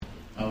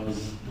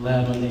was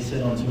glad when they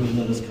said unto me,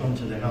 let us come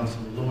to the house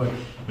of the Lord.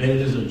 Man, it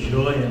is a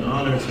joy and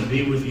honor to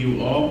be with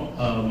you all.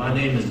 My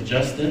name is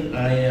Justin.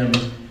 I am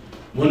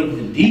one of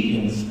the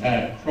deacons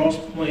at Cross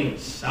Point,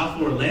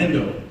 South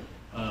Orlando,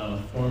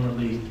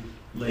 formerly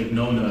Lake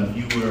Nona, if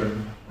you were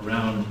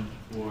around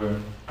for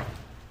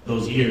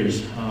those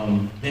years.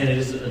 Man, it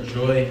is a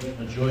joy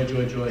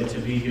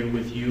to be here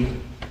with you,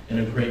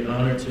 and a great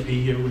honor to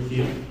be here with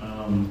you.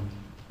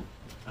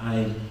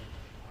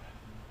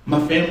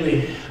 My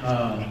family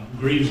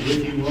grieves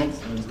with you all,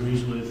 and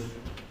grieves with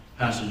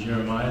Pastor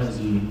Jeremiah as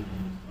he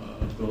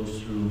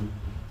goes through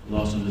the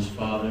loss of his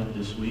father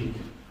this week.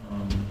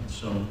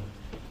 So,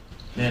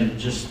 man,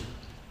 just,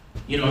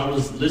 I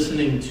was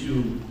listening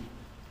to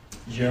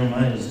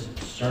Jeremiah's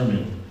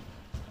sermon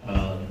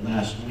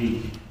last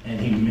week, and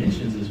he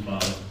mentions his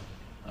father,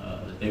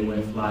 that they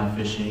went fly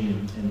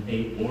fishing and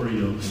ate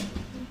Oreos,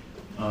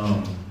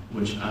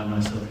 which I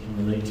myself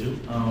can relate to.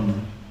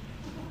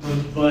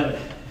 But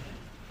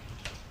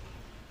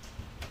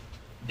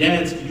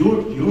dads,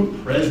 your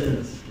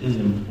presence is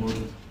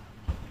important,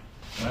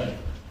 right?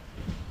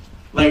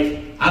 Like,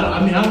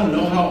 I don't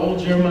know how old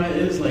Jeremiah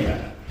is. Like,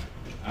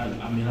 I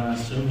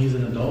assume he's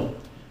an adult.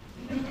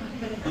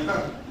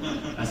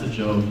 That's a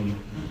joke.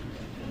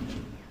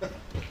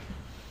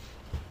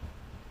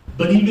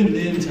 But even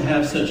then, to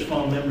have such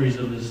fond memories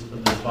of his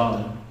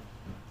father,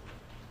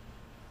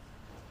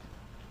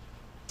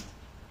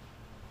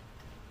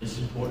 it's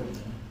important,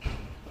 man.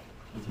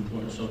 It's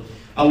important. So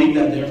I'll leave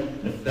that there.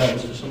 If that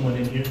was for someone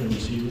in here, then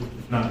receive it.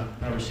 If not,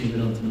 I receive it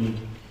unto me.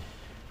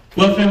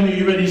 Well, family, are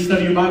you ready to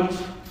study your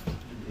Bibles?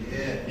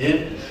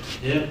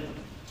 Yeah?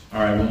 All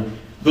right, well,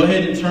 go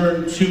ahead and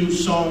turn to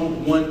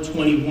Psalm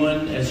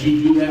 121. As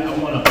you do that, I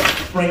want to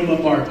frame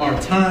up our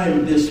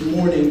time this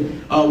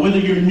morning. Whether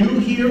you're new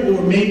here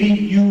or maybe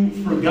you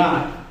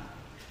forgot.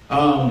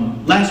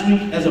 Last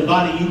week, as a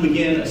body, you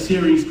began a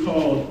series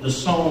called The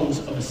Songs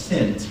of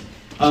Ascent.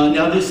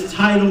 Now, this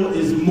title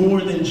is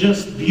more than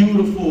just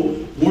beautiful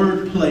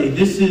wordplay.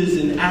 This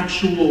is an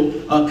actual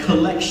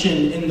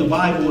collection in the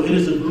Bible. It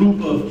is a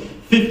group of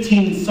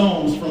 15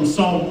 psalms from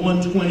Psalm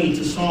 120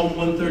 to Psalm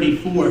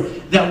 134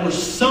 that were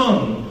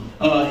sung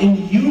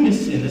in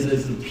unison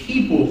as a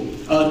people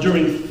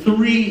during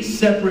 3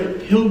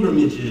 separate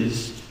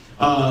pilgrimages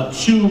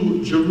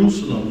to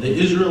Jerusalem. The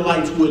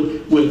Israelites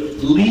would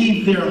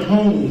leave their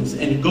homes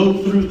and go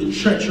through the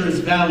treacherous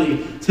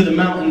valley to the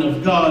mountain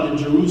of God in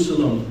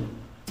Jerusalem.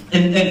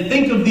 And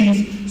think of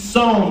these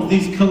psalms,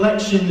 these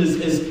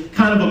collections as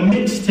kind of a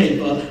mixtape,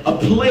 a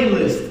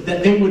playlist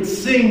that they would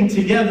sing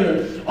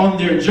together on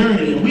their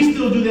journey. And we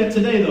still do that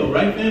today, though,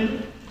 right, family?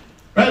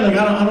 Right? Like,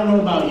 I don't know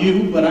about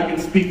you, but I can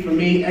speak for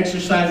me.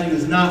 Exercising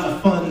is not a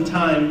fun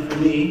time for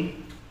me.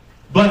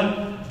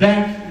 But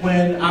back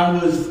when I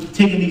was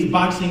taking these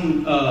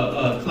boxing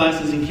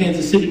classes in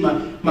Kansas City,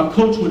 my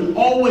coach would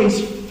always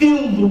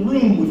fill the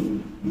room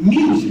with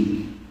music.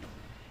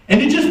 And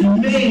it just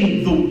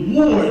made the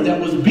war that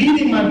was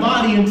beating my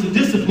body into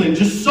discipline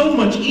just so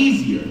much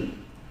easier.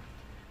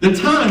 The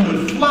time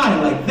would fly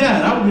like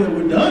that. I would be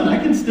like, we're done.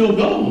 I can still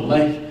go.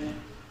 Like,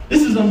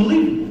 this is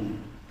unbelievable.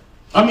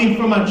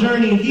 For my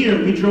journey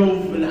here, we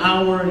drove an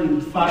hour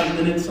and 5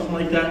 minutes, something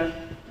like that.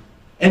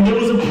 And there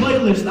was a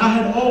playlist. I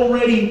had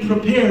already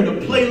prepared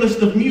a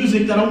playlist of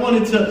music that I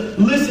wanted to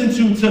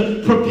listen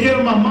to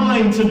prepare my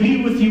mind to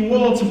be with you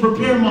all, to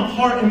prepare my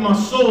heart and my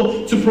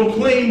soul to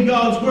proclaim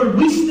God's word.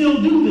 We still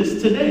do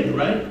this today,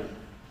 right?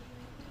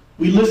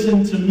 We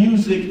listen to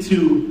music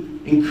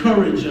to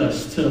encourage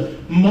us, to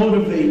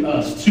motivate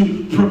us,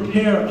 to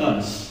prepare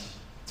us,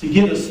 to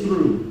get us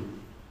through.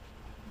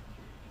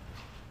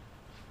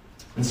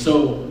 And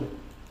so,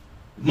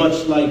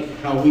 much like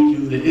how we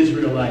do, the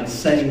Israelites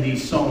sang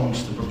these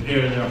songs to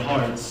prepare their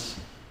hearts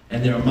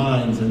and their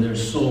minds and their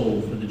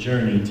soul for the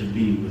journey to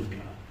be with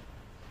God.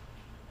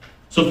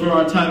 So for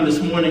our time this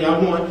morning, I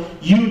want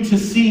you to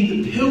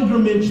see the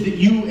pilgrimage that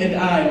you and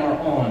I are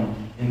on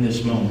in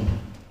this moment.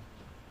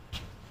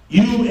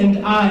 You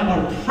and I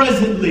are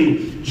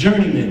presently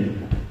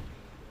journeymen,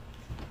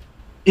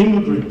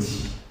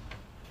 immigrants.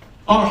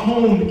 Our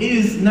home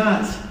is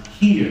not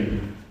here.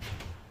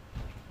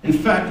 In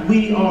fact,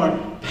 we are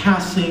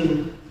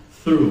passing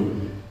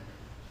through.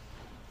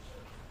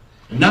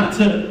 Not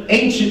to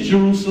ancient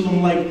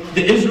Jerusalem like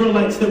the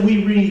Israelites that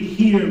we read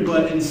here,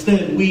 but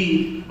instead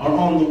we are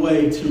on the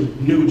way to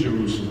New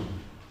Jerusalem.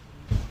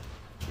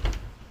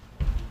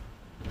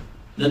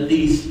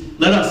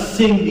 Let us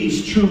sing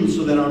these truths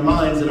so that our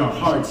minds and our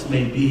hearts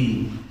may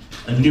be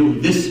anew.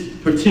 This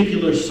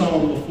particular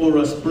psalm before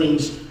us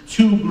brings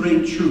 2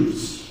 great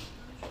truths.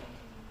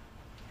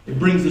 It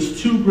brings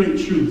us 2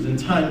 great truths in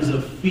times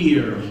of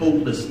fear,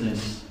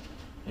 hopelessness,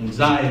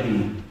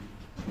 anxiety.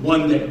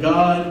 One, that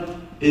God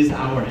is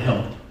our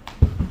help.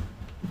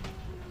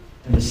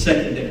 And the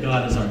second, that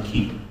God is our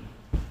keeper.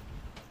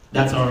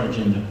 That's our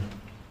agenda.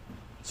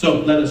 So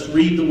let us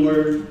read the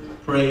word,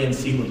 pray, and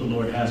see what the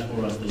Lord has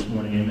for us this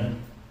morning.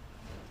 Amen.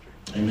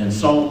 Amen.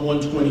 Psalm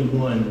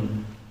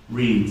 121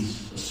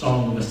 reads, a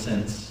song of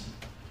ascents.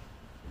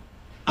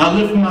 I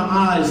lift my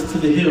eyes to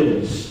the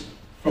hills.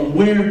 From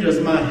where does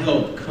my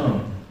help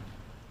come?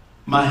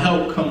 My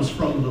help comes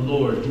from the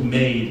Lord who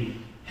made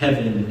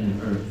heaven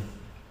and earth.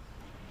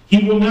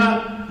 He will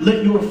not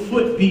let your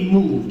foot be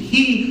moved.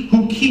 He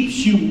who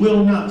keeps you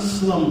will not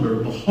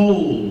slumber.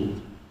 Behold,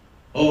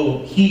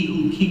 he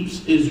who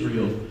keeps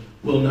Israel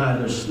will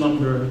neither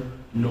slumber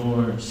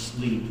nor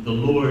sleep. The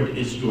Lord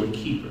is your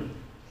keeper.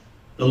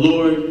 The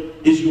Lord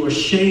is your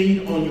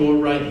shade on your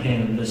right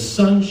hand. The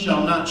sun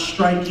shall not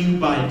strike you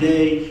by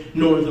day,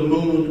 nor the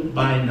moon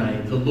by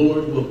night. The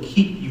Lord will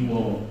keep you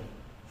all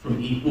from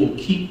evil, will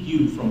keep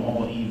you from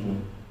all evil,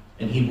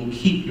 and he will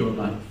keep your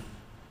life.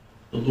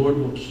 The Lord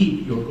will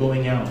keep your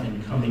going out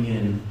and coming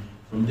in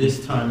from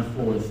this time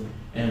forth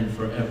and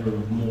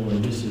forevermore.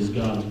 This is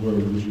God's word.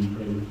 Would you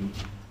pray with me?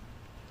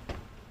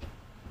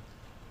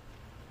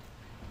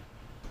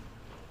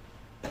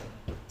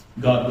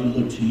 God, we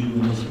look to you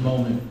in this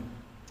moment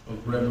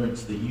of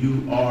reverence that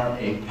you are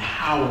a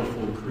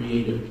powerful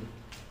creator,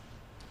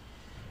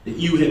 that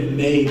you have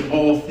made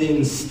all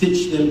things,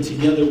 stitched them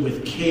together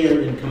with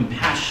care and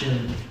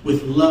compassion,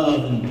 with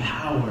love and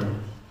power.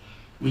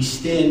 We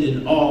stand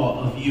in awe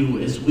of you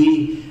as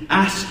we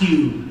ask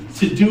you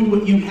to do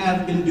what you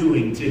have been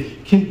doing, to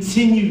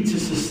continue to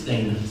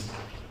sustain us.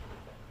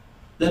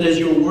 That as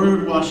your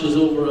word washes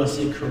over us,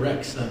 it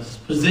corrects us,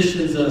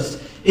 positions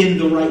us in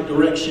the right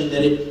direction,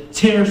 that it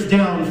tears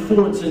down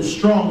forts and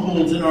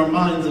strongholds in our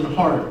minds and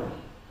heart,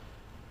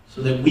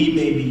 so that we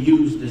may be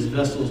used as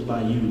vessels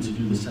by you to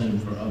do the same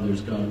for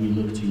others. God, we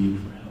look to you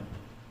for help.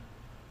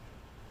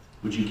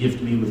 Would you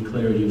gift me with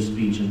clarity of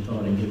speech and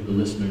thought, and give the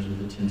listeners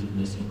with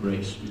attentiveness and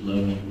grace? We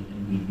love you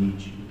and we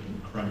need you.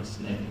 In Christ's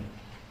name,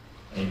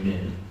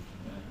 amen.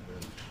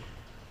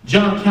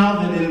 John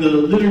Calvin, in the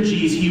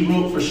liturgies he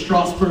wrote for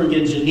Strasbourg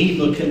and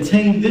Geneva,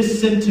 contained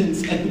this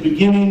sentence at the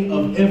beginning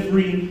of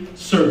every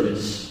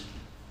service: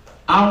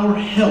 our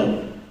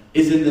help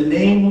is in the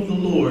name of the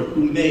Lord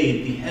who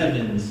made the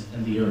heavens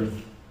and the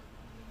earth.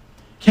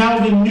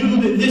 Calvin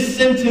knew that this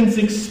sentence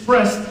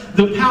expressed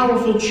the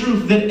powerful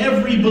truth that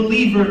every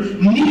believer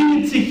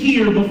needed to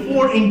hear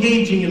before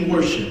engaging in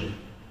worship.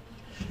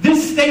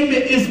 This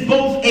statement is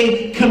both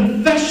a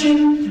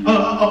confession,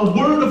 a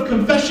word of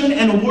confession,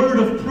 and a word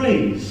of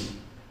praise.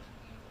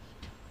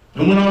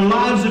 And when our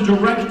lives are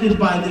directed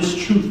by this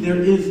truth,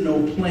 there is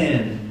no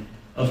plan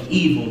of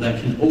evil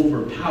that can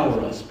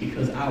overpower us,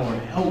 because our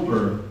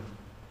helper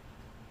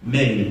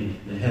made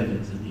the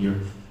heavens and the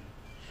earth.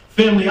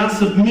 Family, I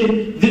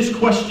submit this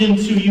question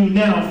to you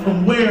now: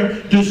 from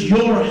where does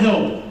your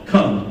help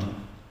come?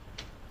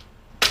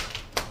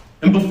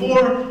 And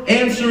before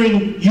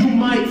answering, you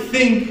might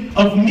think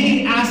of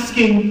me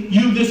asking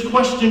you this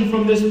question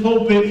from this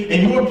pulpit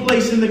and your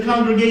place in the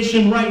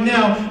congregation right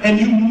now, and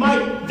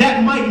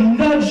that might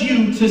nudge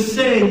you to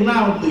say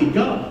loudly,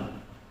 God.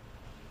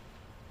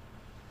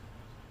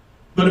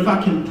 But if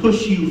I can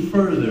push you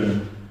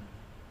further,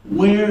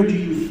 where do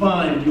you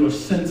find your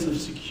sense of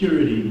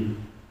security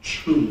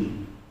truly?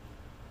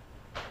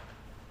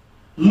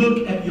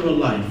 Look at your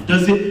life.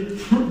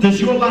 Does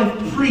your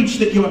life preach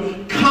that your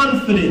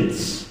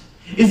confidence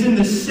is in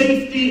the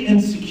safety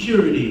and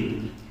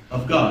security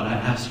of God? I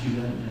ask you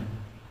that now.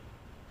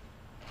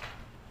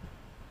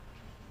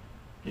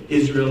 The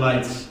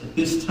Israelites at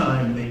this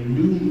time, they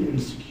knew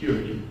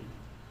insecurity.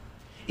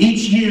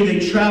 Each year they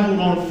traveled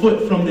on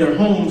foot from their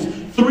homes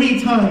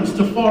 3 times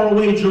to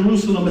faraway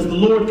Jerusalem as the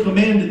Lord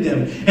commanded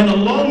them. And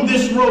along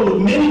this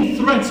road, many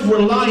threats were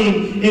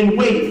lying in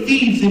wait: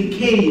 thieves in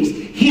caves,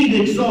 heat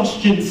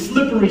exhaustion,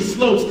 slippery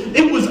slopes.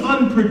 It was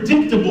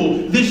unpredictable,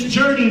 this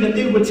journey that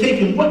they were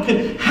taking. What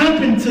could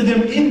happen to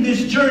them in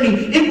this journey?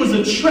 It was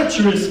a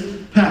treacherous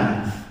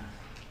path.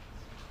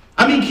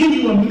 I mean, can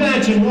you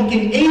imagine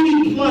walking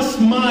 80 plus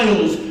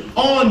miles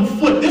on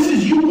foot? This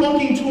is you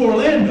walking to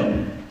Orlando.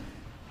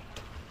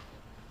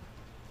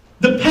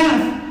 The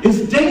path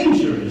is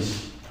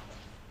dangerous.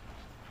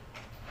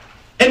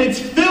 And it's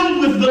filled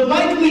with the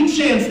likely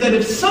chance that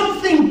if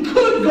something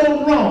could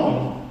go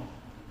wrong,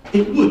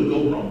 it would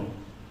go wrong.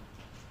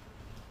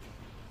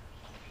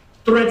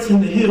 Threats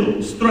in the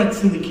hills,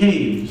 threats in the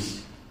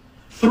caves,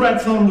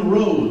 threats on the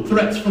road,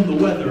 threats from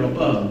the weather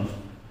above.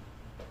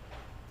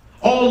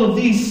 All of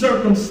these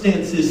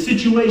circumstances,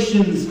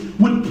 situations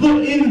would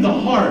put in the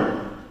heart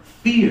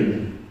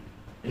fear,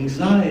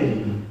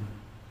 anxiety,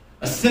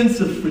 a sense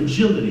of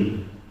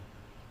fragility,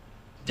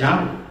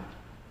 doubt.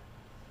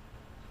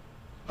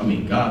 I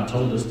mean, God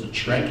told us to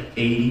trek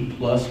 80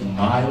 plus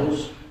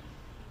miles.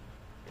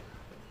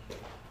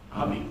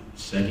 I'll be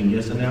second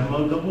guessing that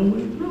mug the whole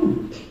way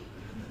through.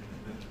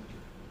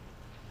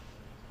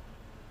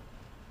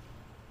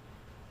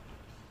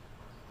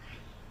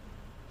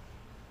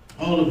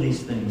 All of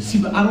these things.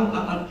 See, but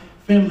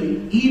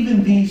family,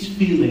 even these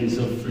feelings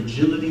of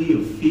fragility,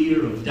 of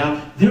fear, of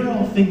doubt, they're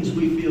all things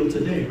we feel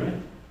today, right?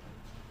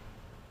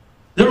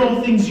 They're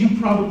all things you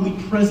probably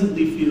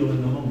presently feel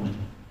in the moment.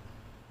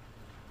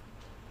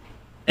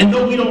 And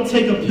though we don't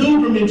take a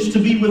pilgrimage to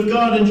be with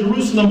God in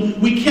Jerusalem,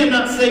 we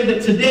cannot say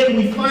that today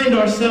we find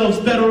ourselves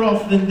better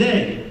off than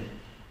they.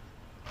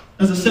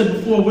 As I said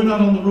before, we're not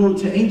on the road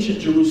to ancient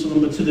Jerusalem,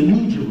 but to the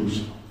new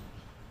Jerusalem.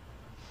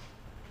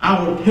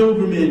 Our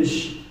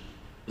pilgrimage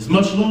is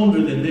much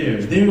longer than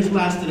theirs. Theirs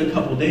lasted a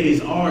couple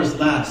days. Ours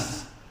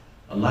lasts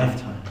a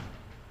lifetime.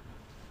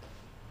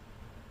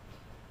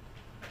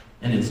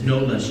 And it's no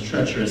less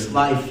treacherous.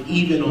 Life,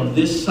 even on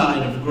this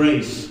side of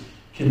grace,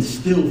 can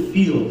still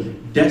feel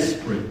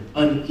desperate,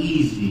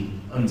 uneasy,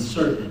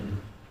 uncertain.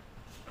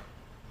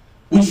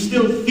 We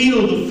still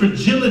feel the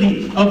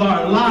fragility of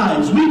our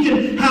lives. We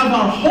can have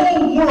our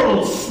whole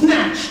world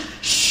snatched,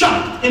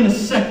 shot in a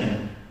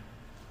second.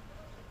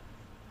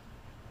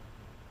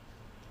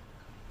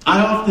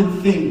 I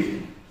often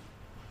think,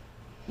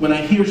 when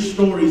I hear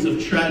stories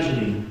of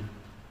tragedy,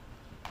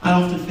 I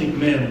often think,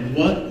 man,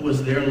 what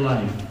was their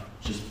life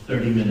just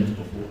 30 minutes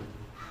before?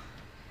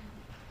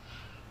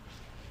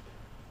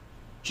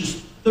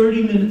 Just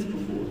 30 minutes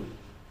before.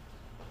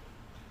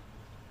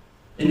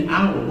 An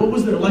hour. What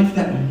was their life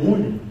that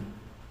morning?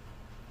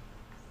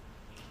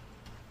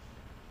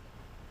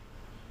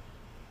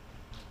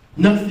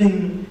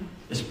 Nothing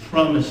is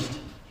promised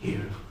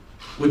here.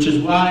 Which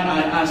is why I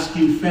ask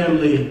you,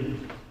 family,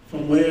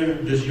 from where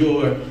does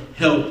your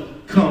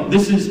help come?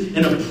 This is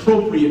an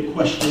appropriate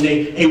question,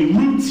 a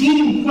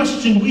routine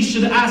question we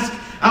should ask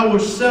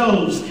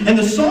ourselves. And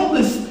the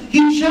psalmist,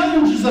 he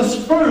challenges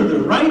us further,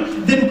 right?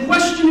 Than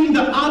questioning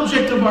the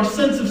object of our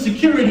sense of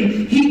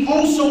security, he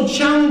also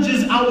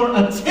challenges our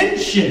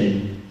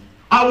attention,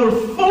 our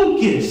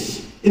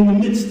focus in the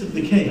midst of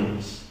the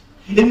chaos.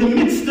 In the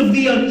midst of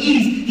the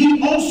unease,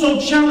 he also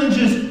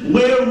challenges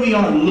where we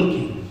are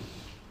looking.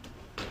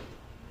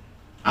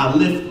 I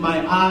lift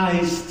my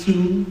eyes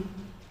to...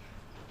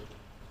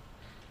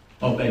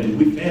 Oh, baby,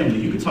 we family.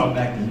 You can talk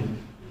back to me.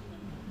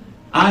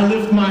 I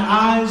lift my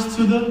eyes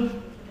to the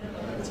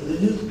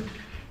hill.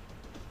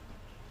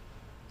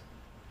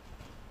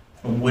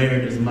 From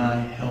where does my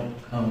help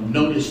come?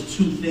 Notice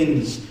two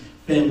things,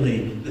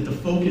 family, that the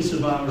focus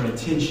of our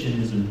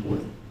attention is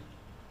important.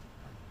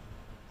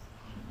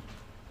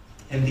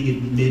 And the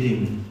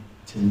admitting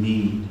to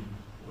need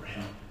or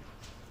help.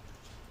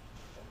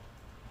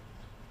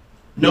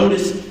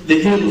 Notice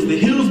the hills. The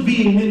hills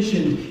being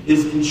mentioned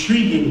is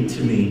intriguing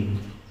to me.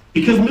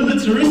 Because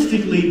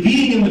militaristically,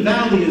 being in the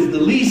valley is the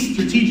least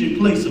strategic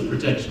place of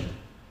protection.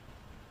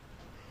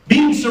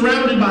 Being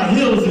surrounded by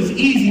hills is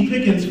easy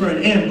pickings for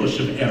an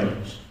ambush of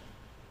arrows.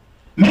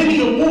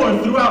 Many a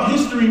war throughout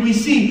history we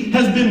see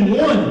has been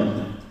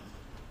won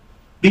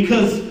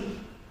because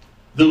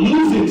the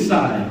losing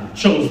side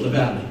chose the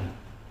valley.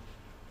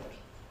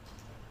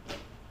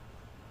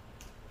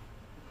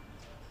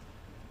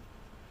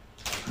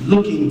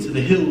 Looking to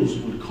the hills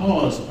would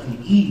cause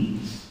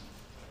unease,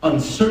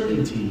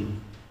 uncertainty,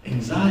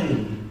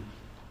 anxiety,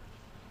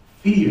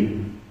 fear.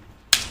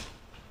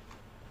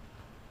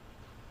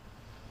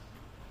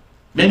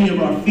 Many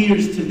of our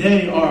fears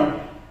today are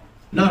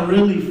not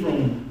really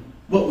from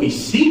what we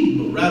see,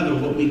 but rather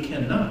what we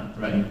cannot,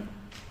 right?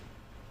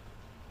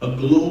 A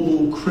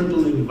global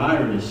crippling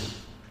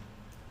virus.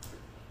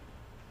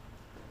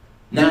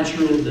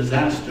 Natural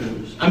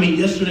disasters.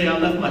 Yesterday I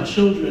left my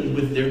children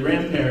with their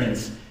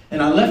grandparents,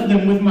 and I left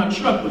them with my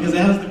truck because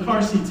it has the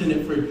car seats in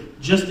it for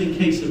just in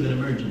case of an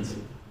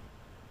emergency.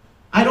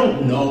 I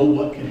don't know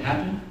what could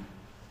happen.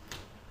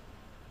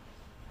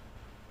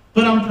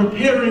 But I'm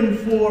preparing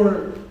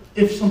for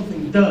if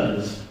something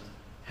does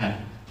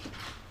happen.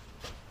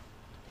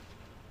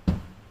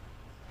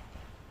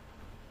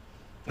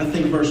 I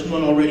think verse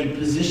 1 already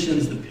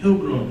positions the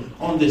pilgrim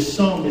on this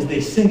song as they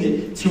sing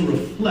it to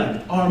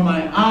reflect. Are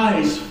my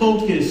eyes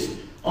focused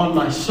on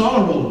my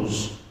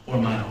sorrows or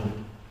my hope?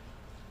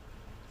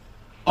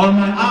 Are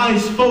my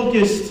eyes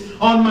focused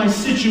on my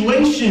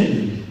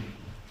situation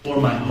or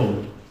my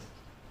hope?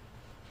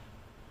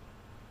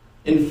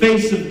 In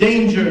face of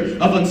danger,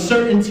 of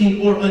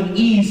uncertainty or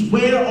unease,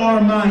 where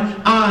are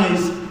my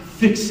eyes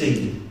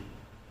fixated?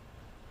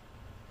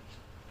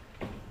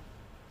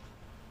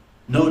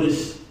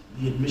 Notice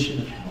the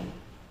admission of help.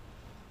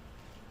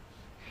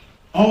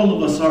 All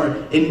of us are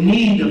in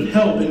need of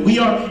help, and we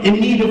are in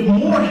need of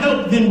more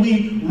help than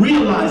we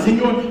realize. In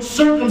your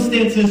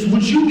circumstances,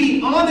 would you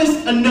be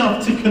honest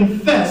enough to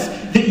confess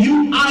that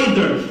you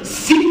either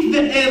seek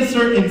the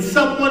answer in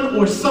someone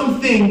or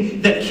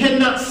something that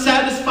cannot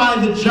satisfy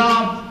the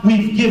job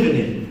we've given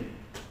it,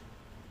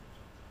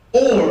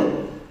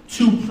 or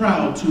too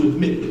proud to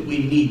admit that we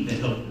need the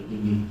help that we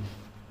need?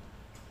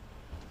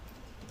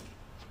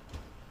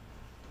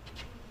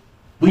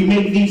 We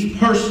make these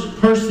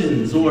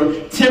persons or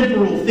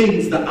temporal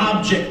things the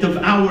object of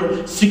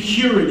our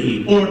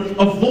security, or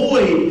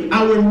avoid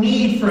our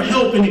need for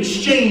help in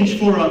exchange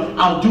for a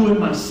I'll do it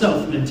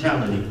myself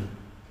mentality.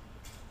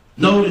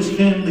 Notice,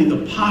 family,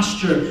 the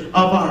posture of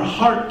our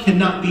heart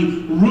cannot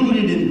be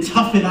rooted in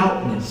tough it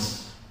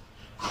outness.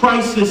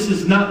 Crisis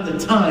is not the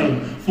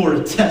time for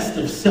a test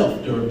of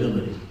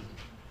self-durability.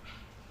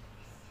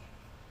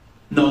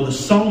 No, the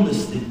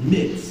psalmist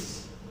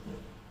admits,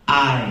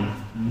 I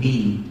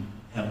need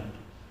help.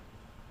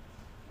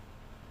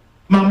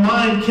 My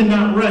mind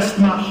cannot rest.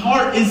 My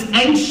heart is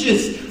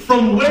anxious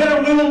From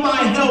where will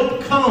my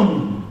help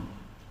come?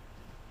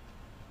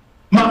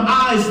 My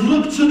eyes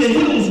look to the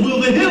hills. Will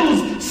the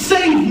hills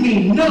save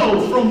me?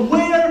 No. From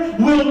where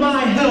will my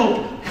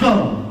help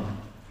come?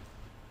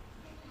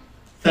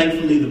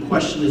 Thankfully, the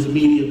question is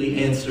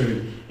immediately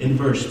answered in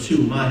verse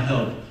 2. My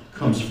help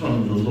comes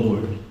from the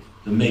Lord,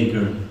 the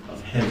maker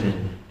of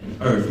heaven and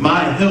earth.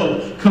 My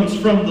help comes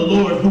from the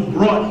Lord who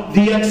brought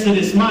the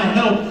Exodus. My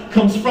help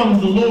comes from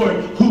the Lord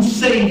who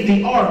saved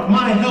the ark.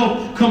 My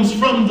help comes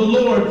from the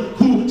Lord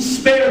who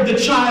spared the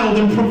child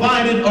and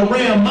provided a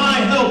ram. My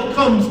help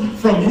comes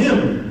from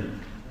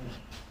him.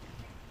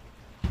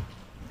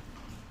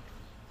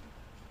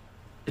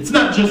 It's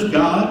not just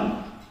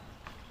God,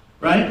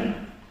 right?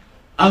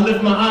 I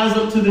lift my eyes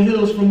up to the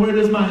hills. From where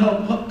does my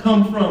help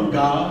come from?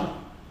 God.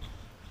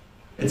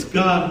 It's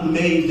God who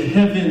made the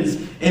heavens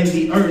and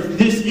the earth.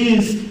 This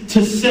is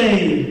to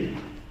say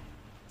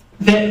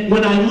that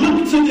when I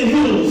look to the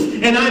hills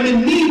and I'm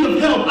in need of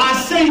help, I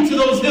say to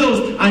those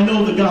hills, I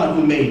know the God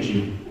who made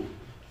you.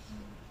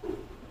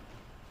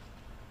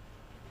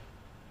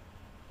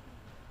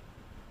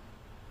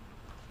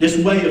 This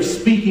way of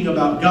speaking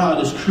about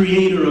God as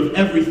creator of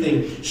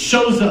everything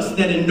shows us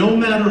that in no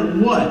matter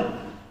what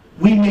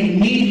we may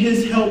need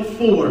his help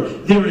for,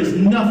 there is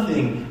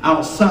nothing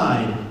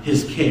outside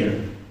his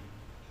care.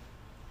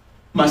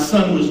 My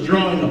son was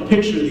drawing a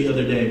picture the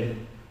other day,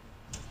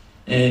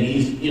 and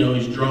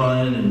he's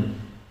drawing, and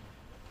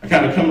I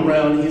kind of come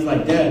around, and he's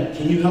like, Dad,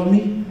 can you help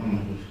me? I'm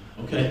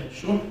like, okay,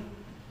 sure.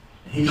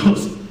 And he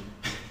goes,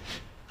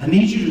 I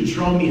need you to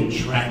draw me a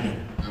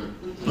dragon,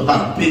 but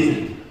like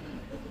big.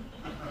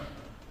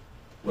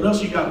 What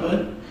else you got,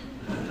 bud?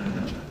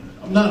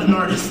 I'm not an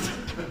artist.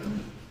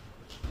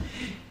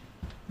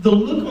 The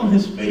look on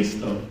his face,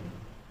 though.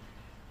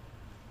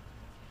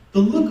 The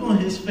look on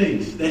his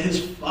face that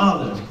his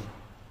father,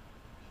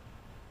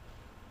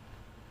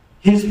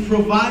 his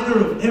provider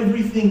of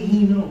everything he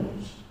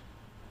knows.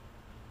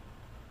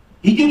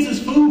 He gets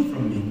his food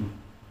from me.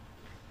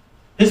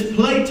 His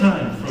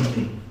playtime from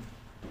me.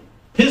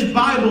 His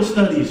Bible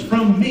studies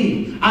from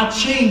me. I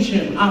change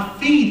him. I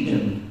feed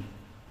him.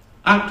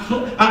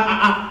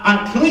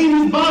 I clean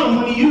his bottom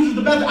when he uses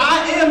the bathroom. I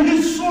am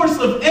his source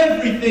of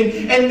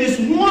everything. And this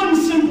one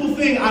simple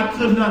thing I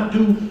could not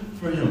do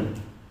for him.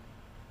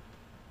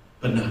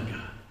 But not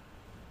God.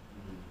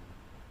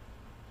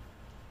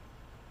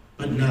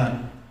 But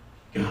not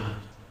God.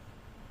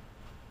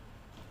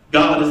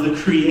 God is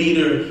the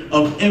creator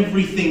of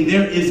everything.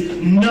 There is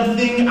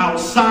nothing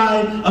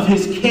outside of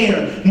his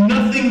care.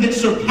 Nothing that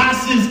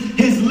surpasses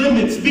his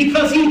limits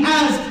because he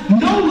has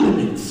no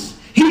limits.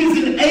 He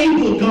is an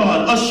able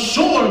God, a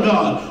sure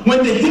God. When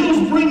the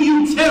hills bring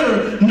you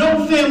terror,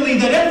 know, family,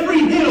 that every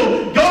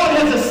hill, God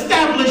has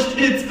established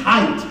its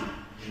height.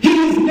 He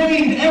has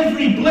named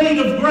every blade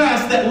of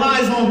grass that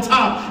lies on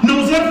top,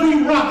 knows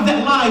every rock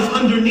that lies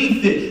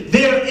underneath it.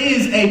 There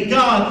is a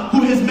God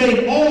who has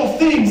made all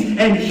things,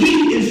 and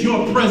he is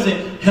your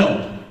present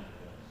help.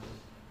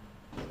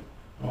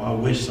 Oh, I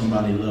wish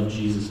somebody loved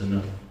Jesus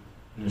enough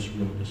in this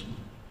room this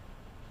morning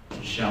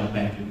to shout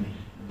back at me,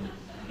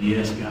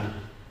 yes, God.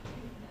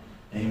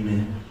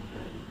 Amen.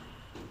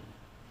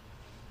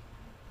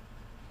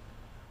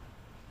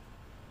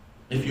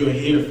 If you're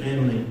here,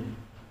 family,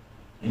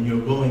 and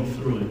you're going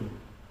through it,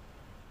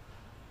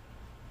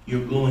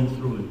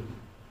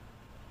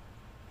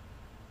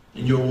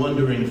 and you're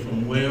wondering,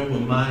 from where will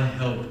my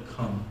help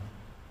come?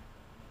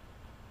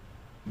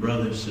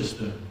 Brother,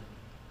 sister,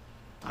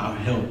 our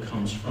help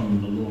comes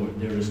from the Lord.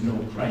 There is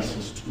no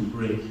crisis too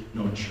great,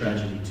 nor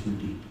tragedy too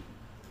deep.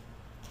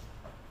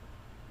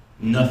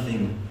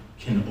 Nothing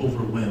can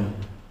overwhelm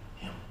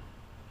him.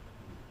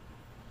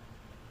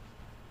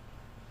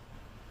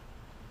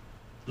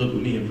 Look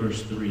with me at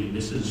verse 3.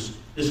 This is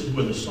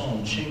where the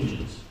psalm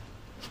changes.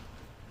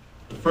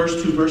 The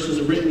first two verses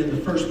are written in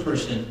the first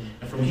person,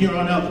 and from here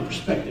on out, the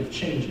perspective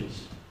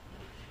changes.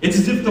 It's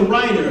as if the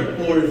writer,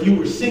 or if you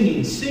were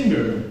singing,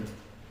 singer,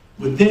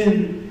 would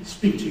then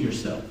speak to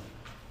yourself.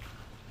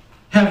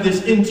 Have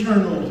this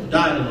internal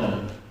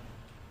dialogue.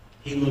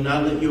 He will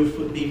not let your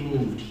foot be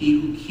moved. He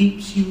who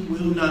keeps you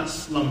will not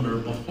slumber.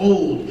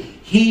 Behold,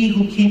 he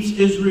who keeps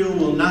Israel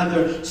will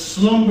neither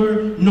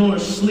slumber nor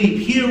sleep.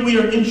 Here we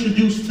are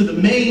introduced to the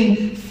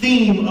main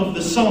theme of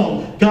the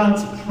psalm,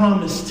 God's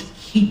promise to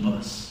keep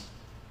us.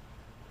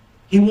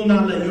 He will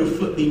not let your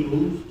foot be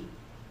moved.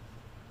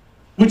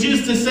 Which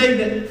is to say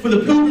that for the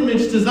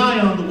pilgrimage to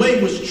Zion, the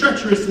way was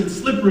treacherous and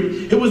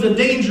slippery. It was a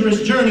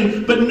dangerous journey.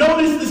 But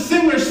notice the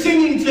singer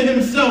singing to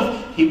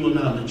himself, he will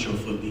not let your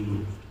foot be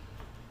moved.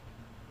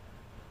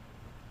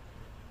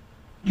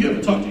 You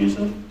ever talk to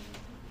yourself?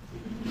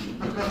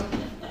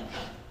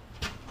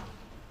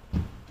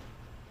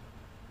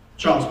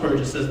 Charles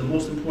Spurgeon says the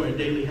most important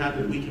daily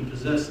habit we can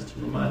possess is to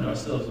remind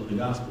ourselves of the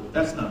gospel.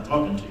 That's not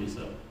talking to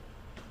yourself.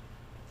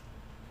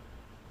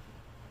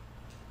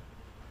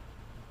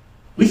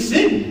 We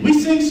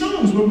sing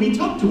songs where we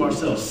talk to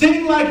ourselves.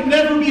 Sing like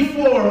never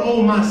before,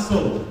 oh my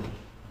soul.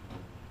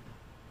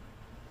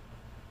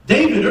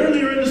 David,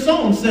 earlier in the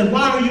psalm, said,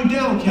 why are you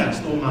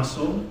downcast, oh my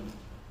soul?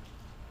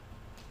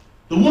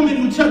 The woman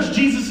who touched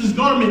Jesus'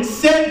 garment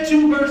said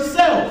to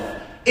herself,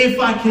 if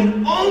I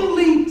can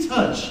only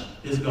touch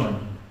his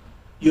garment.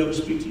 You ever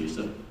speak to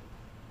yourself?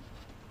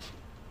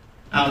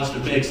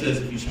 Alistair Begg says,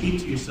 if you speak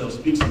to yourself,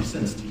 speak some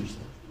sense to yourself.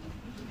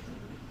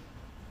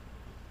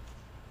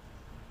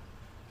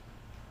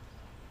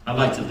 I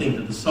like to think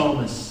that the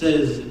psalmist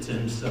says it to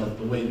himself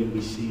the way that we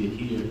see it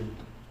here.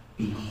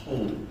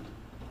 Behold.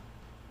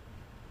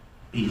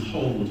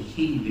 Behold,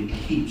 he that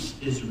keeps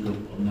Israel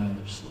will neither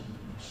slumber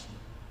nor sleep.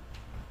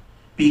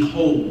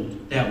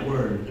 Behold, that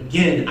word.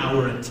 Again,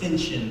 our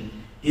attention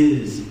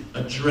is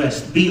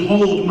addressed.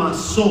 Behold, my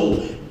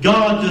soul.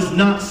 God does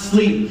not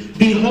sleep.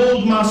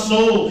 Behold, my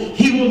soul.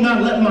 He will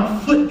not let my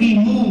foot be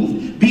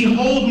moved.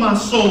 Behold, my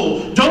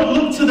soul. Don't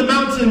look to the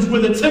mountains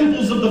where the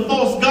temples of the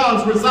false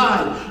gods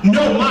reside.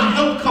 No, my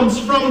help comes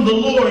from the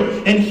Lord,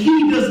 and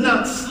he does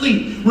not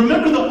sleep.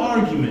 Remember the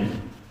argument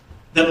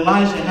that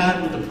Elijah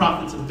had with the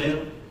prophets of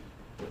Baal?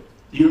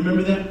 Do you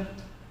remember that?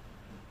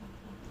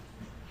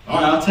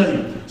 All right, I'll tell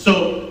you.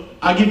 So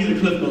I'll give you the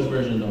Cliff Notes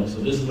version, though. So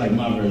this is like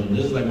my version.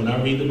 This is like when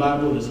I read the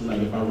Bible. This is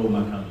like if I wrote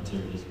my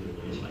commentary. This is what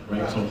it looks like,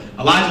 right? So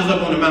Elijah's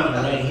up on the mountain,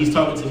 right? And he's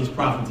talking to these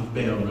prophets of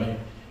Baal, right?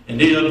 And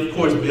they, of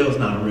course, Baal's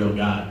not a real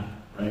God,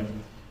 right?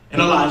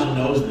 And Elijah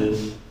knows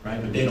this, right?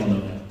 But they don't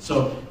know that.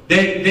 So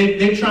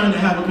they're trying to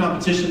have a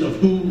competition of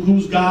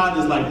whose God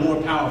is like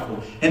more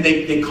powerful. And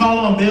they call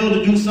on Baal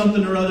to do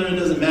something or other. It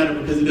doesn't matter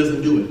because he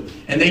doesn't do it.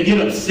 And they get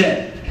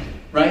upset,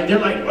 right? They're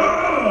like,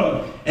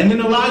 ugh! And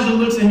then Elijah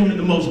looks at him in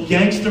the most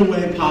gangster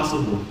way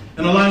possible.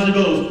 And Elijah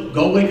goes,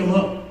 go wake him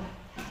up.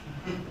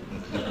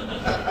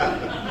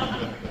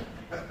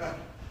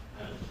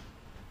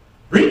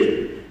 Read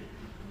it.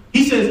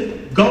 He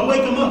says, go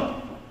wake him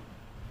up.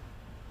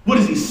 What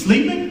is he,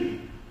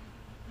 sleeping?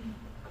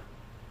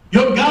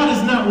 Your God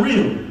is not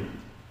real.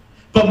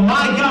 But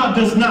my God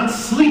does not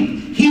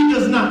sleep. He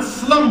does not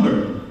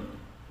slumber.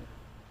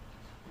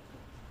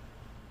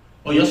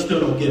 Oh, y'all still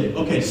don't get it.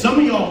 Okay, some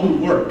of y'all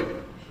who work,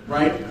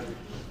 right?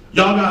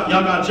 Y'all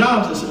got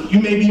jobs that you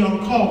may be on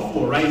call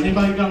for, right? Has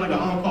anybody got like an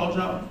on-call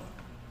job?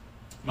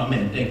 My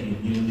man, thank you.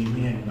 You didn't leave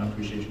me hanging. I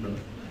appreciate you,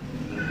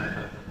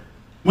 brother.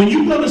 When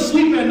you go to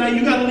sleep at night,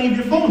 you got to leave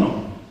your phone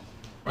on,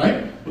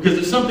 right? Because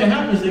if something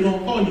happens, they're going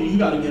to call you. You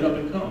got to get up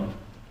and come.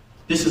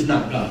 This is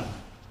not God.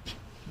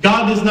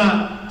 God does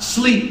not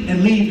sleep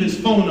and leave his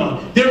phone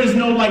on. There is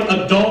no like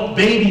adult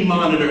baby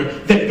monitor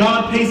that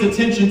God pays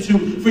attention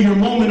to for your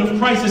moment of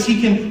crisis. He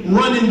can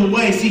run in the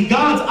way. See,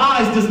 God's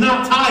eyes does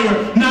not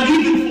tire, not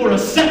even for a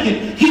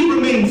second. He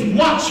remains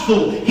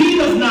watchful. He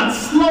does not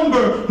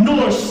slumber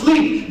nor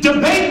sleep.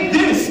 Debate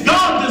this.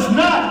 God does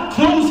not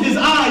close his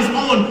eyes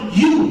on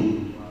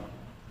you.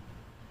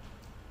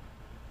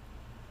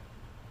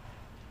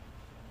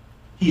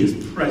 He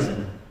is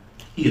present.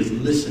 He is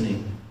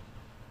listening,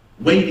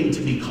 waiting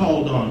to be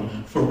called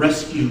on for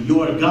rescue.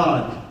 Your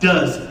God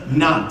does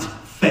not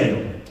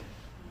fail.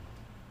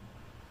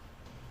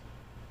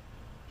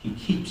 He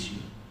keeps you.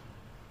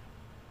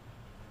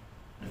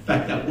 In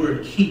fact, that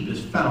word keep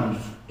is found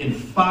in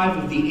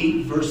 5 of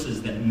the 8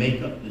 verses that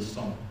make up this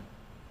song.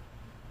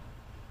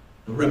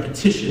 The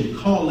repetition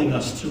calling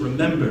us to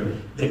remember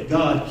that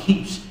God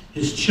keeps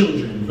his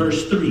children.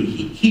 Verse 3,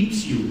 he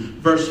keeps you.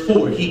 Verse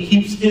 4, he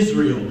keeps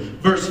Israel.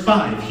 Verse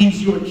 5,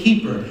 he's your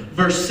keeper.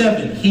 Verse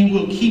 7, he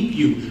will keep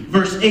you.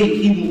 Verse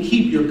 8, he will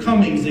keep your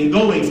comings and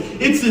goings.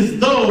 It's as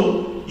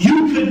though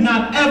you could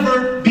not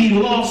ever be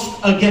lost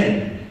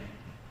again.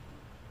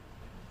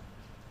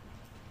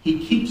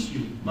 He keeps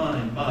you,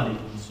 mind, body,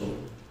 and soul.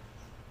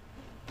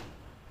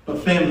 But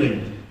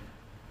family,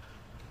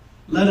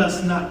 let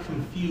us not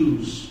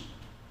confuse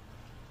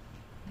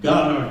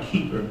God our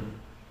keeper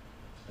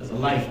as a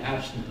life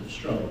absent of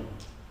struggle.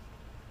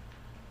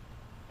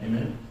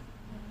 Amen.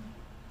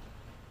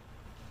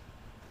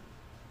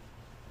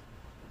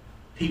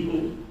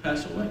 People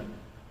pass away.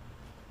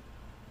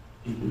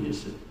 People get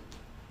sick.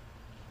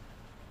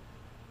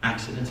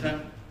 Accidents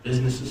happen.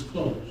 Businesses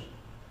close.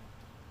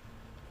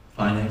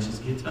 Finances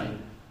get tight.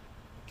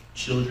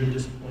 Children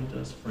disappoint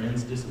us.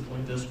 Friends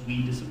disappoint us.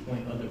 We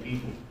disappoint other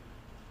people.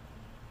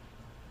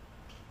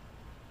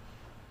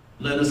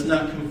 Let us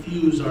not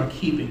confuse our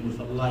keeping with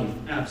a life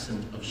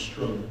absent of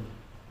struggle.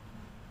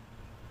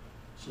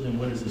 So then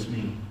what does this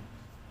mean?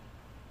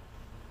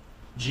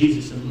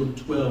 Jesus in Luke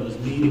 12 is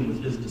meeting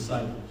with his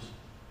disciples.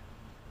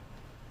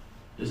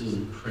 This is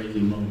a crazy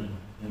moment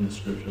in the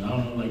scripture. I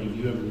don't know, like if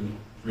you ever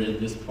read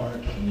this part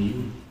and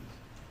you,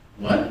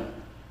 what?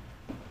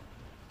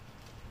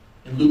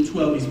 In Luke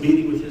 12, he's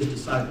meeting with his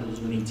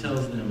disciples when he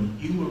tells them,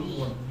 you are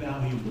more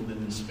valuable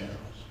than the sparrows.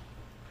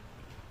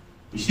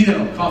 You see that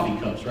on coffee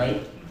cups,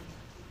 right?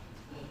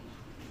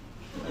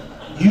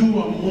 You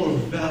are more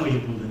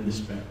valuable than the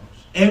sparrows.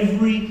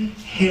 Every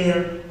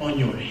hair on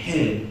your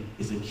head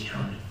is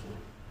accounted for.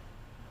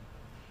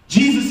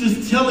 Jesus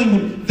is telling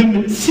them the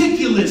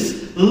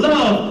meticulous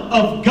love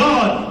of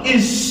God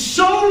is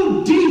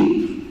so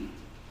deep.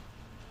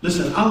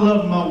 Listen, I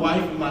love my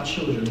wife and my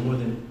children more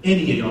than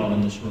any of y'all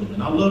in this room,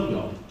 and I love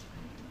y'all.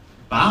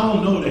 But I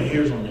don't know the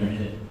hairs on their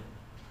head.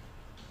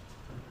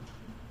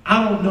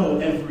 I don't know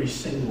every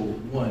single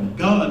one.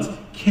 God's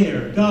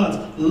care, God's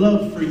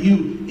love for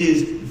you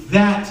is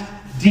that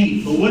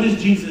deep. But what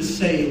is Jesus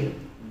saying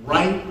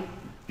right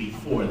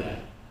before that?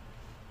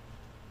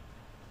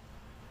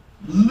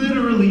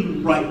 Literally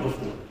right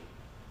before.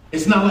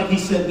 It's not like he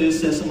said this,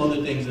 said some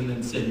other things, and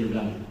then said you're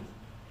valuable.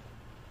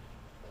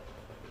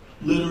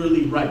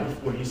 Literally right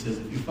before he says,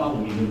 if you follow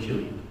me, he'll kill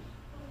you.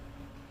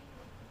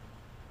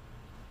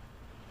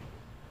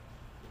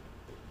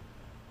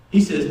 He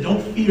says,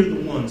 don't fear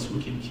the ones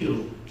who can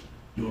kill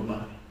your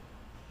body.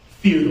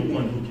 Fear the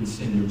one who can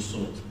send your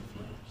soul to the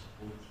flames.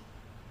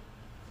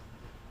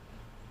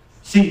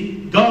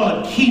 See,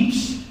 God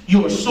keeps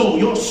your soul.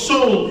 Your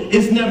soul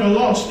is never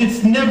lost.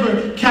 It's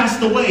never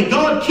cast away.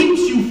 God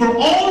keeps you for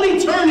all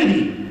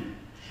eternity.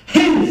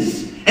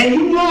 His. And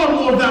you are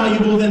more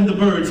valuable than the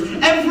birds.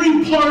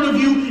 Every part of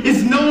you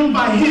is known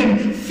by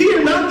him.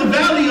 Fear not the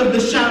valley of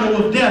the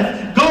shadow of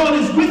death. God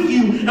is with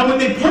you. And when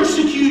they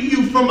persecute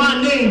you for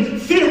my name,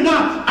 fear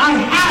not. I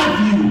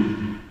have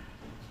you.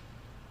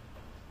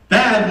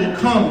 Bad will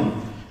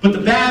come. But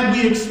the bad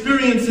we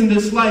experience in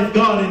this life,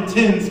 God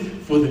intends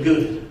for the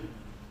good.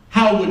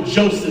 How would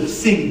Joseph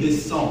sing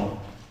this song?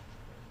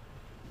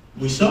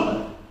 We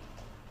saw it.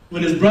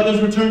 When his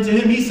brothers returned to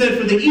him, he said,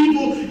 for the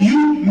evil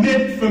you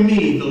meant for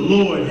me, the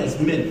Lord has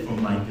meant for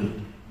my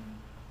good.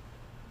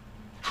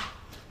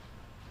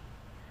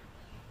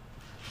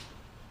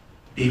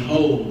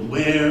 Behold,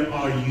 where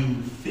are you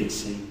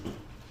fixing?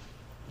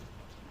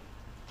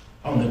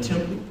 On the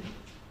temple?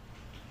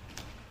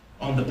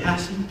 On the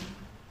passing?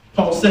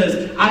 Paul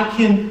says, I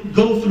can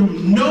go through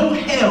no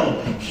hell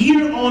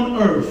here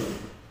on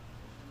earth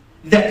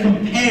that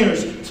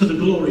compares to the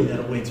glory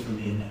that awaits for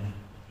me in heaven.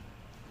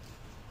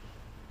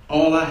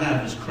 All I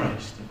have is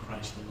Christ and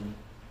Christ alone.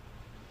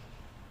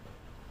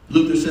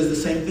 Luther says the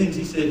same things.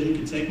 He said, you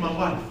can take my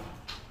wife.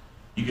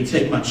 You can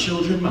take my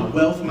children, my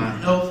wealth, my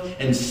health,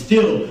 and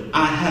still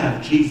I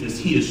have Jesus.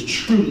 He is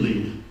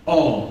truly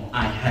all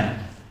I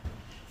have.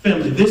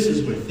 Family, this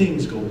is where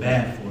things go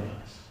bad for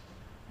us.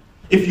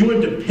 If your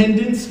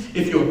dependence,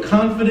 if your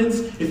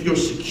confidence, if your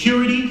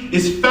security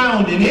is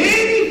found in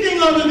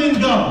anything other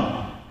than God,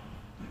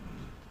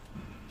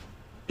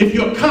 if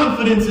your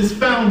confidence is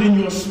found in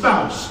your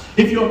spouse,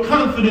 if your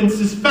confidence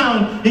is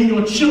found in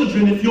your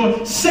children, if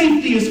your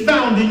safety is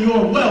found in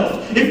your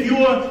wealth, if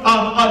your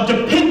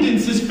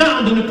dependence is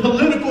found in a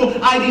political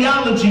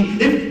ideology,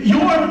 if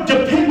your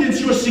dependence,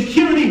 your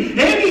security,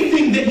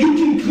 anything that you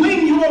can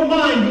cling your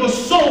mind, your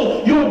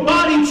soul, your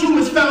body to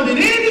is found in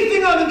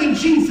anything other than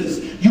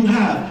Jesus, you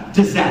have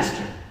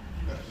disaster.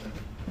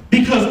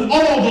 Because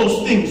all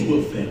those things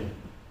will fail.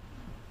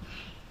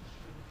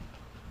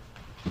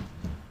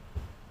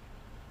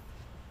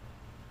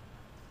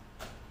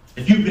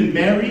 If you've been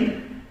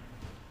married,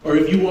 or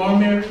if you are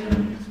married,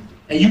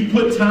 and you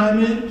put time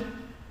in,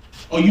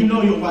 or you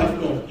know your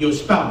wife, your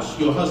spouse,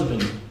 your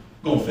husband,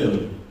 going to fail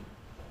you.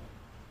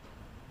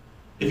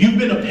 If you've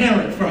been a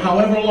parent for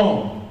however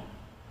long,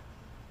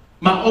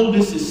 my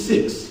oldest is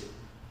 6,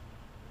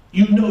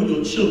 you know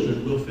your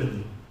children will fail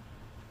you.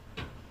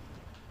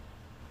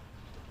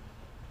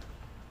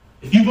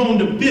 If you've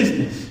owned a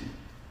business,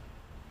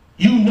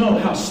 you know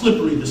how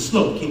slippery the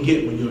slope can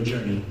get when you're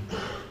journeying.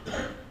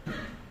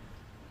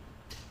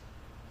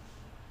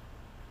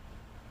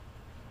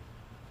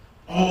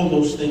 All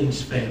those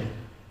things fail.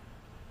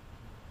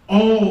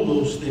 All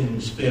those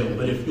things fail.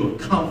 But if your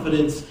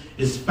confidence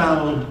is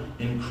found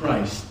in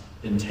Christ,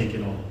 then take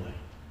it all away.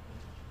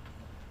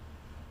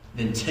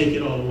 Then take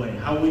it all away.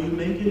 How will you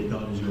make it?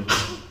 God is your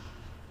God.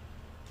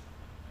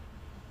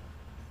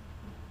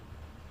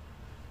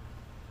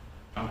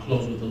 I'll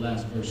close with the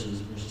last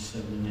verses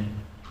 7 and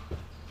 8.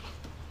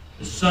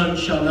 The sun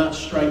shall not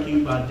strike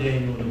you by day,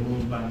 nor the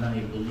moon by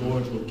night. The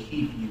Lord will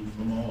keep you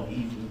from all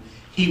evil.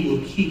 He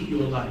will keep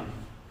your life.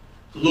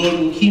 The Lord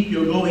will keep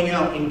your going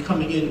out and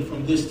coming in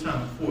from this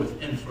time forth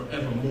and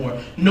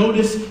forevermore.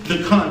 Notice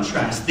the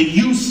contrast, the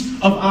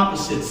use of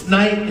opposites,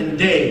 night and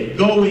day,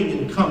 going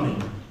and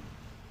coming.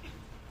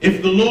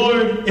 If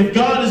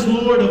God is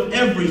Lord of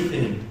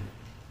everything,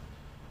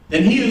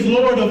 then he is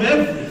Lord of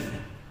everything.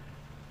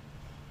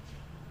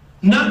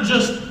 Not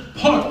just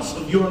parts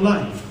of your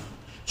life.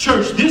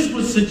 Church, this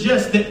would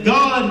suggest that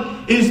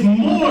God is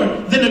more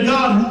than a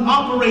God who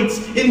operates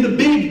in the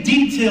big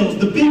details,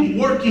 the big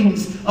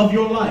workings of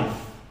your life.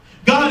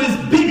 God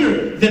is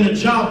bigger than a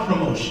job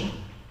promotion.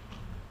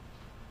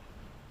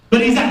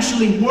 But he's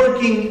actually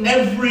working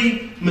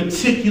every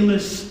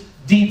meticulous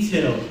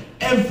detail.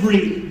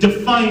 Every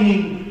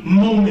defining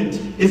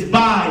moment is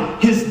by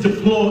his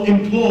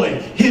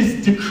employ,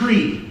 his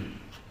decree.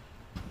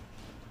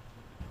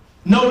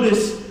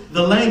 Notice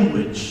the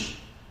language.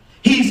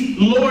 He's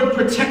Lord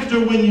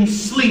protector when you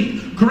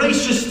sleep,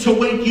 gracious to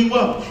wake you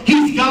up.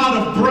 He's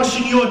God of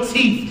brushing your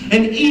teeth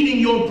and eating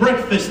your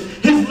breakfast.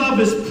 His love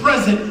is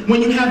present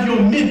when you have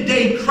your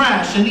midday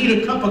crash and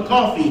eat a cup of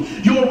coffee,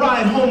 your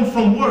ride home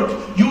from work,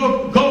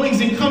 your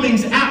goings and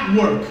comings at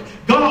work.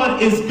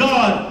 God is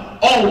God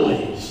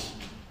always.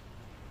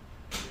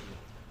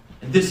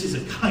 And this is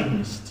a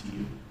kindness to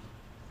you.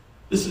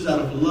 This is out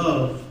of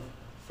love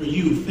for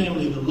you,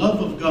 family. The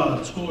love of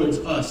God towards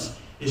us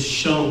is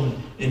shown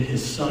in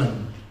his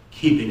Son,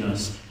 keeping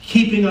us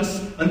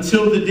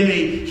until the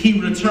day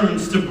he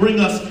returns to bring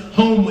us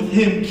home with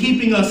him,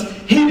 keeping us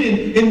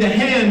hidden in the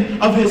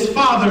hand of his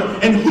Father.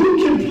 And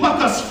who can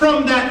pluck us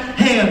from that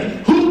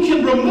hand? Who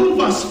can remove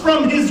us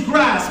from his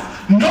grasp?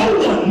 No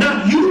one,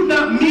 not you,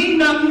 not me,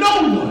 not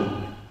no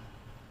one.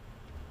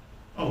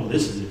 Oh,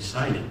 this is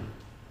exciting.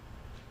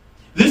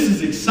 This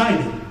is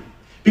exciting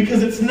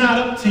because it's not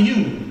up to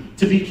you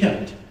to be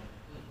kept.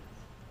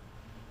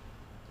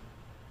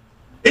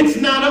 It's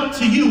not up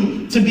to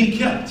you to be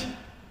kept.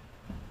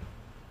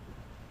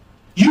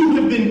 You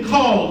have been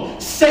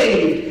called,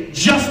 saved,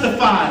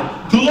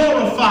 justified,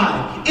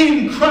 glorified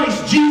in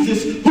Christ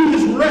Jesus, who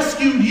has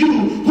rescued you,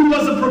 who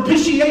was a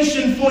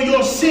propitiation for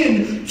your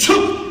sin,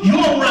 took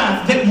your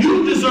wrath that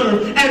you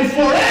deserve, and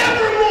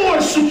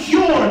forevermore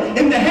secure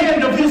in the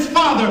hand of his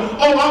Father.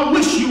 Oh, I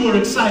wish you were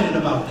excited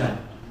about that.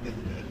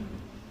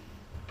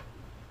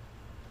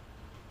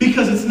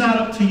 Because it's not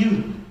up to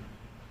you.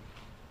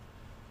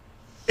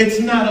 It's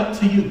not up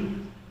to you.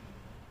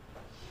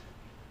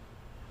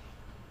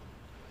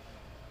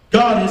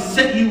 God has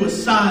set you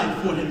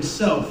aside for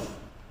himself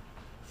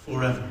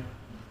forever.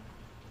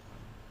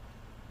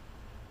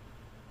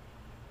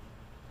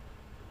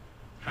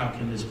 How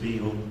can this be?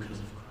 Oh, because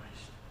of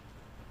Christ.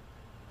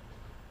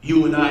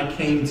 You and I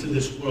came to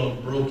this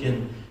world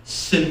broken,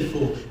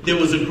 sinful. There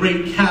was a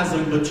great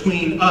chasm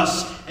between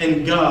us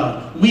and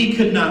God. We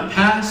could not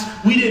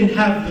pass. We didn't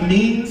have the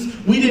means.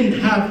 We didn't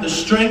have the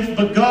strength,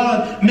 but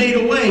God made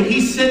a way.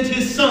 He sent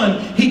his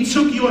Son. He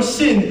took your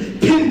sin,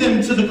 pinned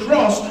them to the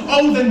cross.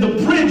 Oh, then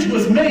the bridge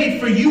was made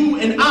for you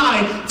and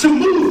I to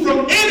move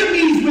from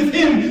enemies with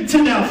him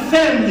to now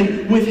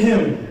family with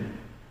him.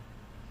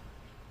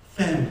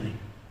 Family.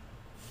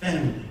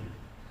 Family.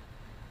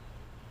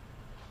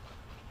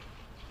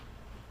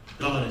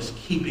 God is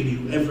keeping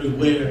you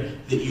everywhere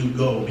that you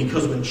go,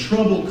 because when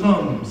trouble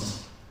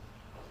comes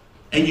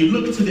and you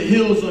look to the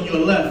hills on your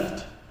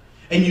left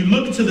and you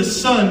look to the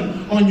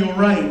sun on your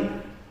right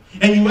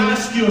and you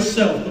ask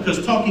yourself,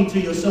 because talking to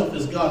yourself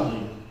is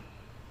godly,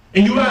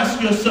 and you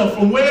ask yourself,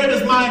 from where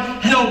does my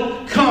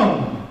help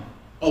come?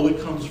 Oh, it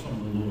comes from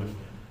the Lord.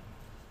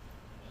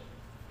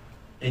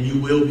 And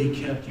you will be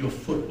kept. Your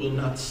foot will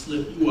not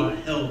slip. You are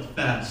held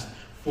fast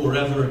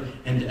forever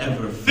and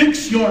ever.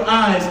 Fix your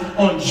eyes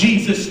on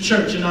Jesus,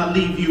 church, and I'll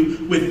leave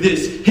you with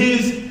this.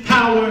 His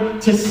power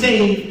to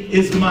save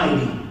is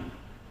mighty.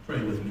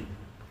 Pray with me.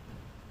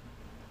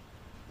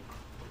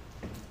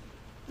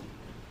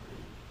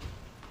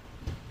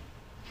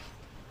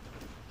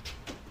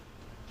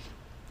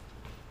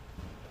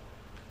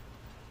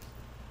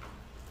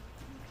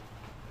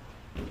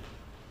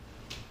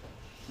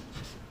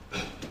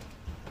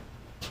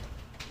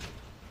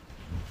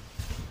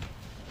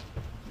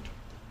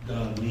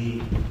 God,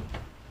 we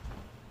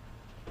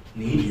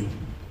need you.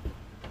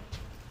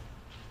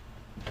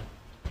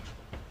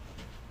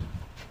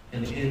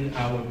 And in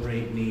our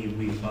great need,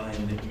 we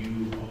find that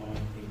you are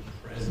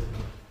a present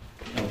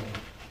help.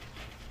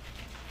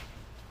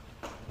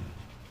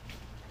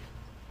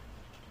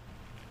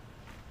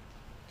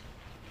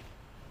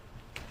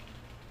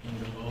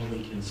 And all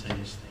we can say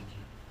is thank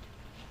you.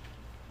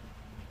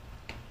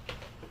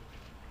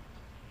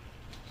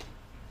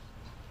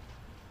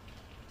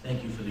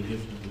 Thank you for the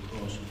gift of the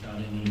cross.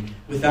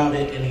 Without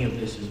it, any of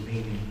this is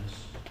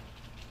meaningless.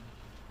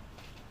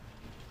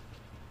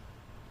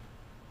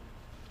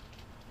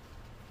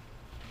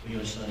 For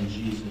your Son,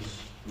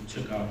 Jesus, who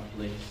took our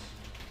place,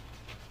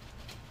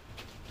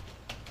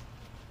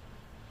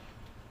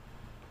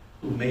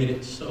 who made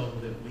it so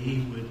that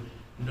we would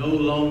no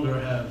longer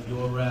have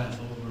your wrath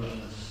over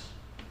us,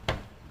 but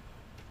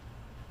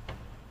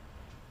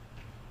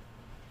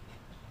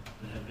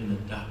have been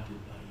adopted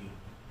by you.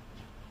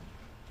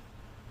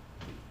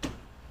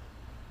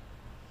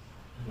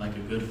 Like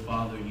a good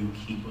father, you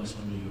keep us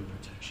under your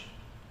protection.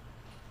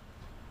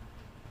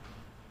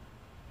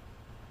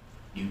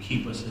 You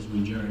keep us as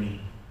we journey,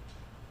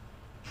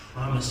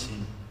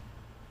 promising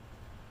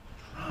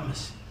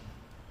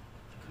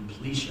the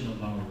completion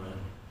of our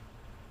run.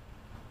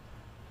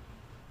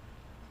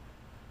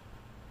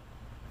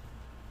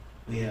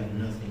 We have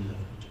nothing left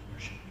but to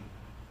worship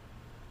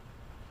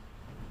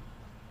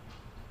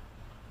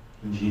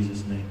you. In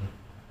Jesus' name,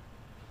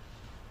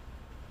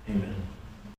 amen.